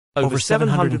Over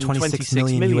 726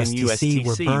 million USTC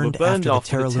were burned after the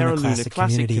Terra Luna Classic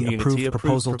community approved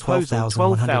Proposal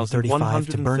 12,135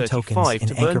 to burn tokens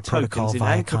in Anchor Protocol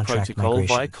via contract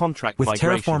migration. With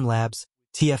Terraform Labs,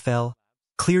 TFL,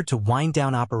 cleared to wind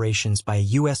down operations by a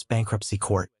U.S. bankruptcy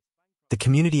court, the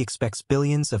community expects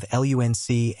billions of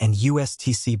LUNC and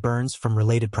USTC burns from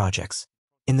related projects.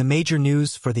 In the major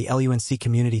news for the LUNC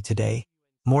community today,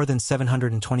 more than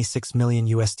 726 million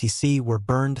USTC were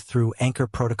burned through Anchor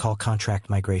Protocol contract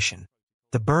migration.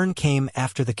 The burn came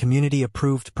after the community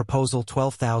approved Proposal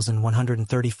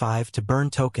 12,135 to burn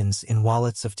tokens in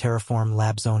wallets of Terraform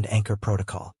Labs-owned Anchor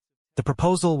Protocol. The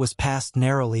proposal was passed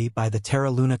narrowly by the Terra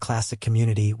Luna Classic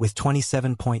community with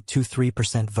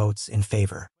 27.23% votes in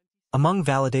favor. Among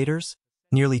validators,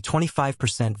 nearly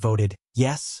 25% voted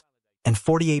yes, and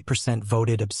 48%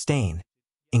 voted abstain,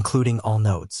 including all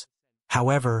nodes.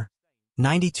 However,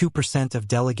 92% of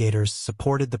delegators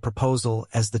supported the proposal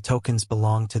as the tokens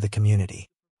belong to the community.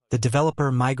 The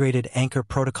developer migrated Anchor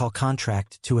Protocol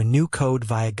contract to a new code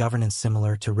via governance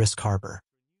similar to Risk Harbor.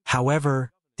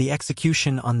 However, the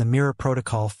execution on the mirror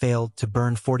protocol failed to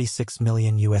burn 46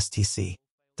 million USTC.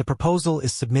 The proposal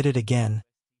is submitted again,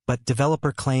 but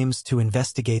developer claims to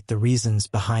investigate the reasons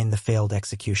behind the failed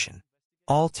execution.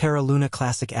 All Terra Luna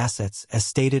Classic assets, as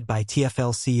stated by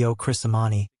TFL CEO Chris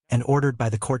Amani, and ordered by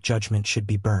the court judgment, should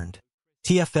be burned.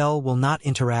 TFL will not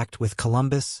interact with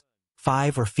Columbus,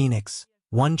 5 or Phoenix,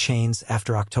 1 chains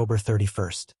after October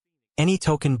 31st. Any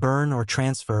token burn or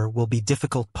transfer will be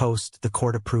difficult post the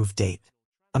court-approved date.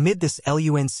 Amid this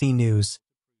LUNC news,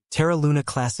 Terra Luna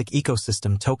Classic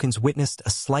ecosystem tokens witnessed a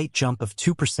slight jump of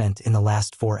 2% in the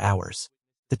last 4 hours.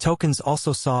 The tokens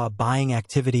also saw a buying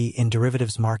activity in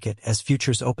derivatives market as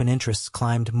futures open interests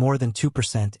climbed more than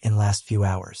 2% in last few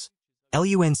hours.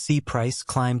 LUNC price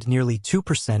climbed nearly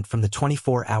 2% from the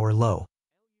 24-hour low,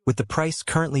 with the price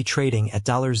currently trading at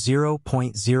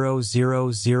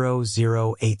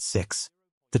 $0.000086.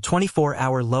 The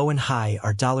 24-hour low and high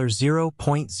are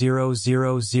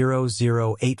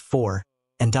 $0.000084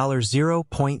 and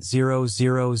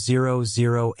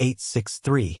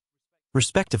 $0.00000863,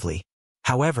 respectively.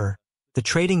 However, the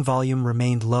trading volume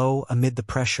remained low amid the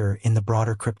pressure in the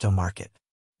broader crypto market.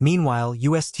 Meanwhile,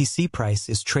 USTC price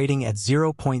is trading at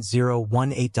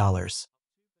 $0.018,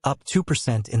 up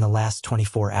 2% in the last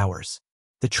 24 hours.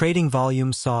 The trading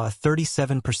volume saw a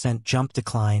 37% jump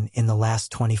decline in the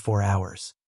last 24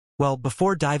 hours. Well,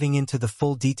 before diving into the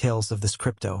full details of this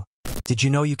crypto, did you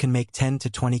know you can make 10 to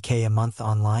 20K a month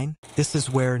online? This is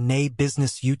where Nay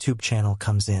Business YouTube channel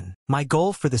comes in. My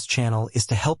goal for this channel is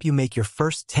to help you make your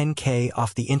first 10K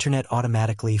off the internet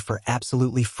automatically for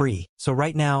absolutely free. So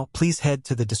right now, please head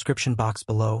to the description box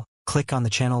below, click on the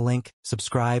channel link,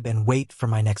 subscribe, and wait for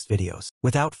my next videos.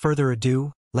 Without further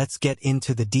ado, let's get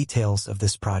into the details of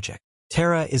this project.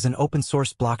 Terra is an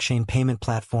open-source blockchain payment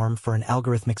platform for an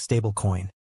algorithmic stablecoin,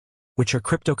 which are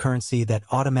cryptocurrency that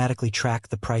automatically track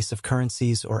the price of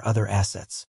currencies or other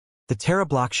assets. The Terra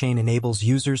blockchain enables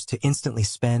users to instantly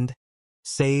spend,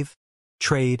 save,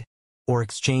 trade, or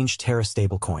exchange Terra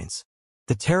stablecoins.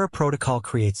 The Terra protocol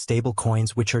creates stablecoins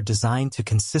which are designed to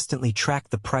consistently track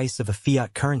the price of a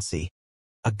fiat currency,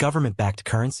 a government-backed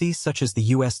currency such as the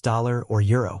US dollar or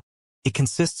euro. It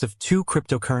consists of 2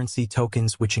 cryptocurrency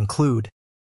tokens which include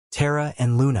Terra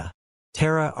and Luna.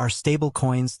 Terra are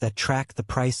stablecoins that track the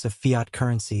price of fiat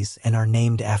currencies and are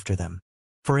named after them.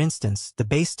 For instance, the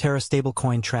base Terra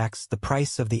stablecoin tracks the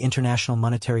price of the International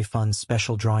Monetary Fund's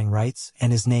special drawing rights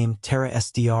and is named Terra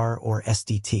SDR or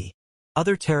SDT.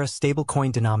 Other Terra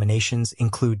stablecoin denominations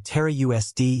include Terra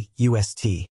USD,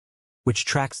 UST, which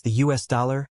tracks the US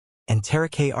dollar, and Terra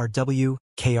KRW,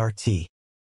 KRT,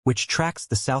 which tracks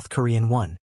the South Korean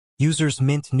won. Users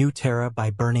mint new Terra by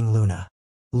burning Luna.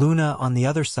 Luna, on the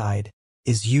other side,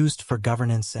 is used for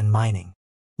governance and mining.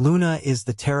 Luna is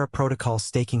the Terra protocol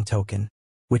staking token,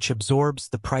 which absorbs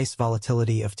the price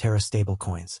volatility of Terra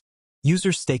stablecoins.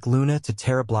 Users stake Luna to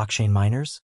Terra blockchain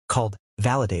miners, called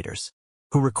validators,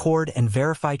 who record and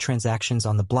verify transactions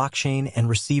on the blockchain and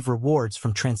receive rewards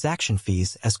from transaction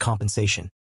fees as compensation.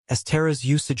 As Terra's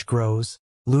usage grows,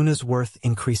 Luna's worth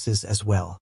increases as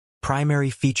well. Primary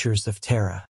features of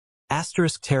Terra.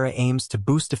 Terra aims to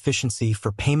boost efficiency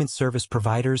for payment service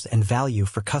providers and value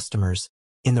for customers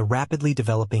in the rapidly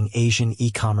developing Asian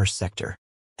e-commerce sector.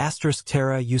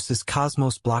 Terra uses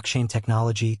Cosmos blockchain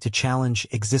technology to challenge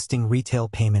existing retail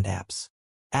payment apps.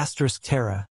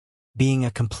 Terra, being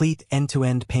a complete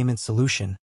end-to-end payment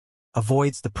solution,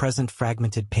 avoids the present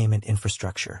fragmented payment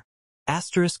infrastructure.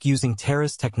 Using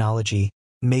Terra's technology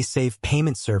may save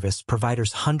payment service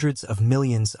providers hundreds of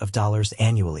millions of dollars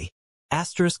annually.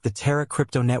 The Terra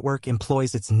crypto network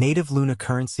employs its native Luna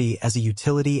currency as a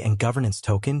utility and governance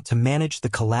token to manage the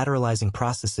collateralizing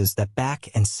processes that back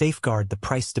and safeguard the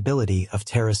price stability of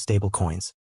Terra's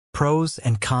stablecoins. Pros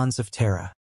and cons of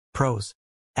Terra. Pros.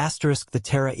 The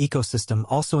Terra ecosystem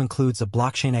also includes a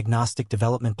blockchain-agnostic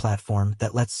development platform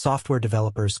that lets software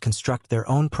developers construct their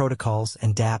own protocols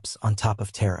and dApps on top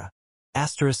of Terra.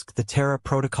 The Terra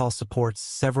protocol supports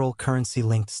several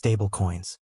currency-linked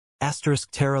stablecoins.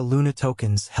 Terra Luna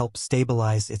tokens help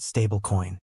stabilize its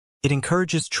stablecoin. It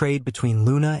encourages trade between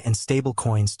Luna and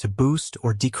stablecoins to boost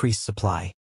or decrease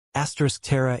supply.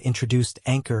 Terra introduced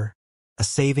Anchor, a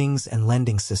savings and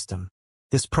lending system.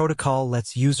 This protocol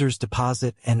lets users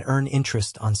deposit and earn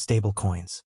interest on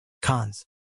stablecoins. Cons.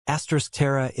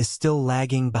 Terra is still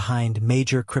lagging behind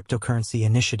major cryptocurrency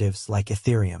initiatives like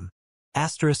Ethereum.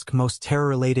 Most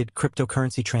Terra-related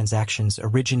cryptocurrency transactions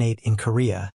originate in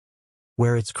Korea,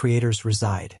 where its creators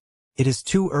reside. It is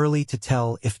too early to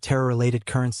tell if Terra-related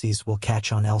currencies will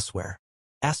catch on elsewhere.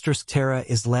 Terra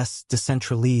is less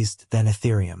decentralized than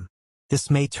Ethereum. This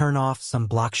may turn off some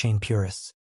blockchain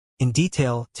purists. In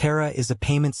detail, Terra is a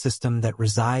payment system that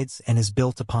resides and is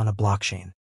built upon a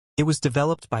blockchain. It was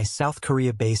developed by South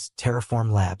Korea-based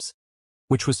Terraform Labs,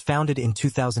 which was founded in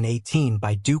 2018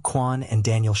 by Do Kwon and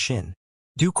Daniel Shin.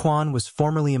 Do Kwon was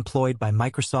formerly employed by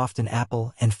Microsoft and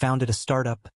Apple and founded a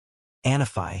startup,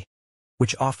 Anify,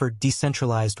 which offered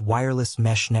decentralized wireless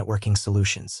mesh networking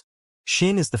solutions.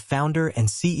 Shin is the founder and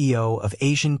CEO of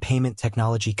Asian payment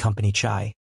technology company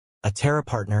Chai, a Terra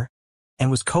partner, and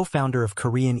was co-founder of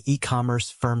Korean e-commerce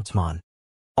firm Tmon,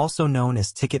 also known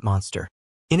as Ticket Monster.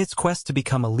 In its quest to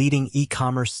become a leading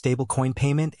e-commerce stablecoin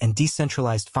payment and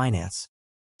decentralized finance,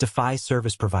 DeFi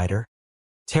service provider,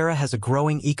 Terra has a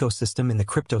growing ecosystem in the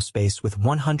crypto space with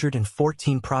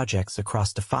 114 projects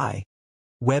across DeFi,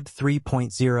 Web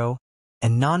 3.0,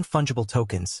 and non-fungible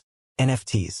tokens,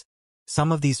 NFTs.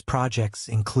 Some of these projects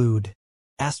include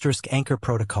Anchor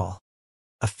Protocol,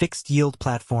 a fixed-yield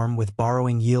platform with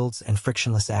borrowing yields and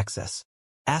frictionless access.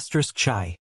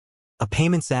 Chai, a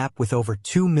payments app with over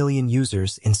 2 million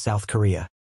users in South Korea.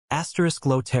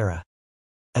 Terra,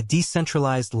 a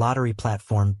decentralized lottery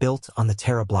platform built on the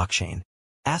Terra blockchain.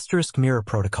 Mirror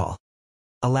Protocol,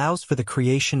 allows for the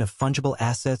creation of fungible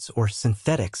assets or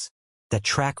synthetics that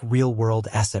track real-world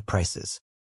asset prices.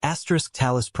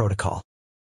 Talus Protocol,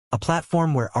 a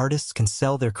platform where artists can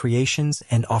sell their creations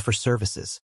and offer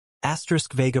services.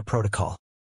 Vega Protocol,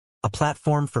 a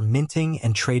platform for minting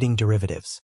and trading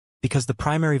derivatives. Because the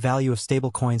primary value of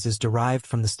stablecoins is derived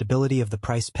from the stability of the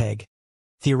price peg,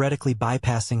 theoretically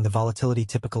bypassing the volatility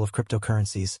typical of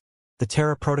cryptocurrencies, the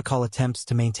Terra protocol attempts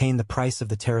to maintain the price of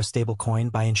the Terra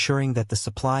stablecoin by ensuring that the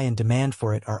supply and demand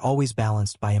for it are always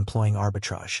balanced by employing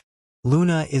arbitrage.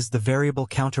 Luna is the variable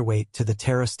counterweight to the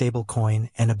Terra stablecoin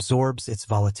and absorbs its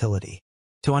volatility.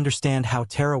 To understand how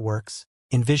Terra works,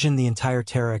 envision the entire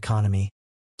Terra economy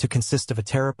to consist of a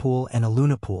Terra pool and a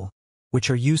Luna pool,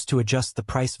 which are used to adjust the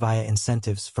price via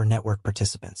incentives for network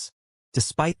participants.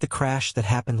 Despite the crash that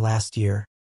happened last year,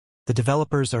 the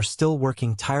developers are still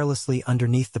working tirelessly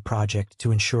underneath the project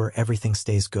to ensure everything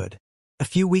stays good. A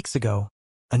few weeks ago,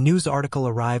 a news article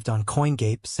arrived on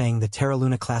CoinGate saying the Terra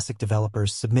Luna Classic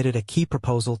developers submitted a key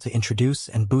proposal to introduce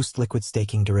and boost liquid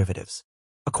staking derivatives.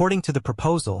 According to the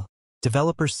proposal,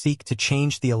 developers seek to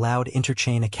change the allowed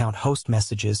interchain account host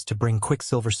messages to bring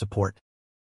Quicksilver support,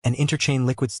 an interchain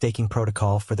liquid staking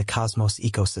protocol for the Cosmos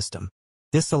ecosystem.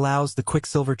 This allows the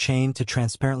Quicksilver chain to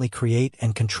transparently create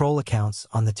and control accounts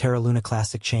on the Terra Luna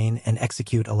Classic chain and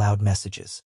execute allowed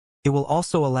messages. It will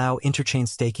also allow interchain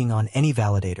staking on any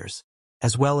validators,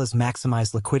 as well as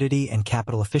maximize liquidity and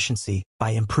capital efficiency by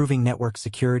improving network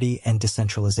security and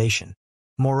decentralization.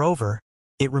 Moreover,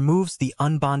 it removes the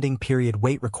unbonding period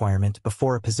wait requirement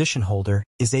before a position holder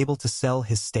is able to sell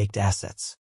his staked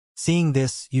assets. Seeing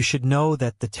this, you should know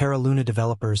that the Terra Luna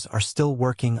developers are still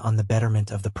working on the betterment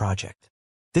of the project.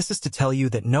 This is to tell you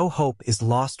that no hope is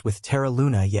lost with Terra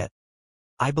Luna yet.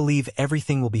 I believe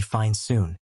everything will be fine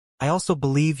soon. I also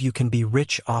believe you can be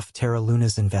rich off Terra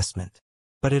Luna's investment.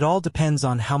 But it all depends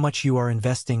on how much you are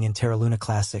investing in Terra Luna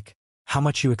Classic, how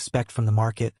much you expect from the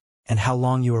market, and how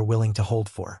long you are willing to hold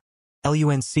for.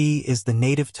 LUNC is the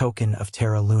native token of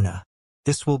Terra Luna.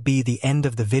 This will be the end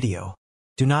of the video.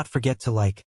 Do not forget to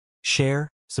like, share,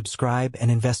 subscribe,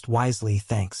 and invest wisely.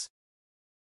 Thanks.